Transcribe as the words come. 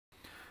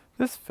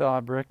This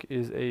fabric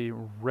is a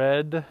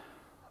red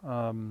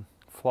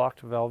flocked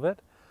velvet.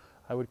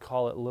 I would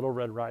call it Little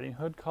Red Riding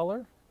Hood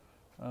color.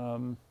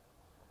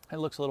 It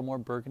looks a little more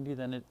burgundy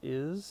than it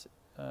is.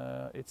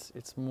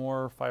 It's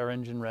more Fire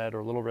Engine Red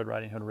or Little Red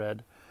Riding Hood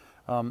red.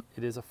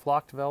 It is a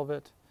flocked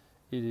velvet.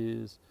 It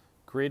is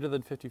greater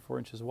than 54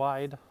 inches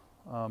wide.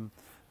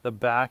 The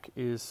back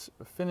is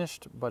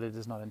finished, but it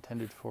is not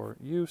intended for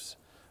use.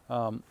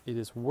 It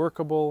is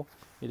workable.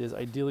 It is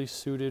ideally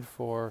suited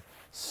for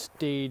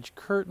stage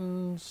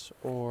curtains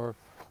or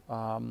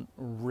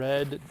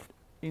red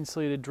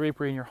insulated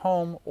drapery in your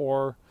home,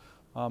 or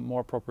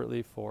more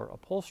appropriately for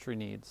upholstery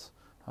needs.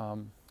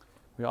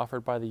 We offer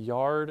it by the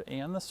yard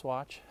and the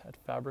swatch at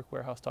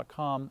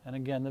fabricwarehouse.com. And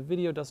again, the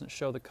video doesn't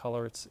show the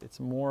color. It's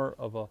more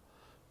of a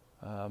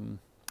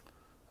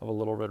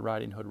Little Red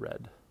Riding Hood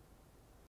red.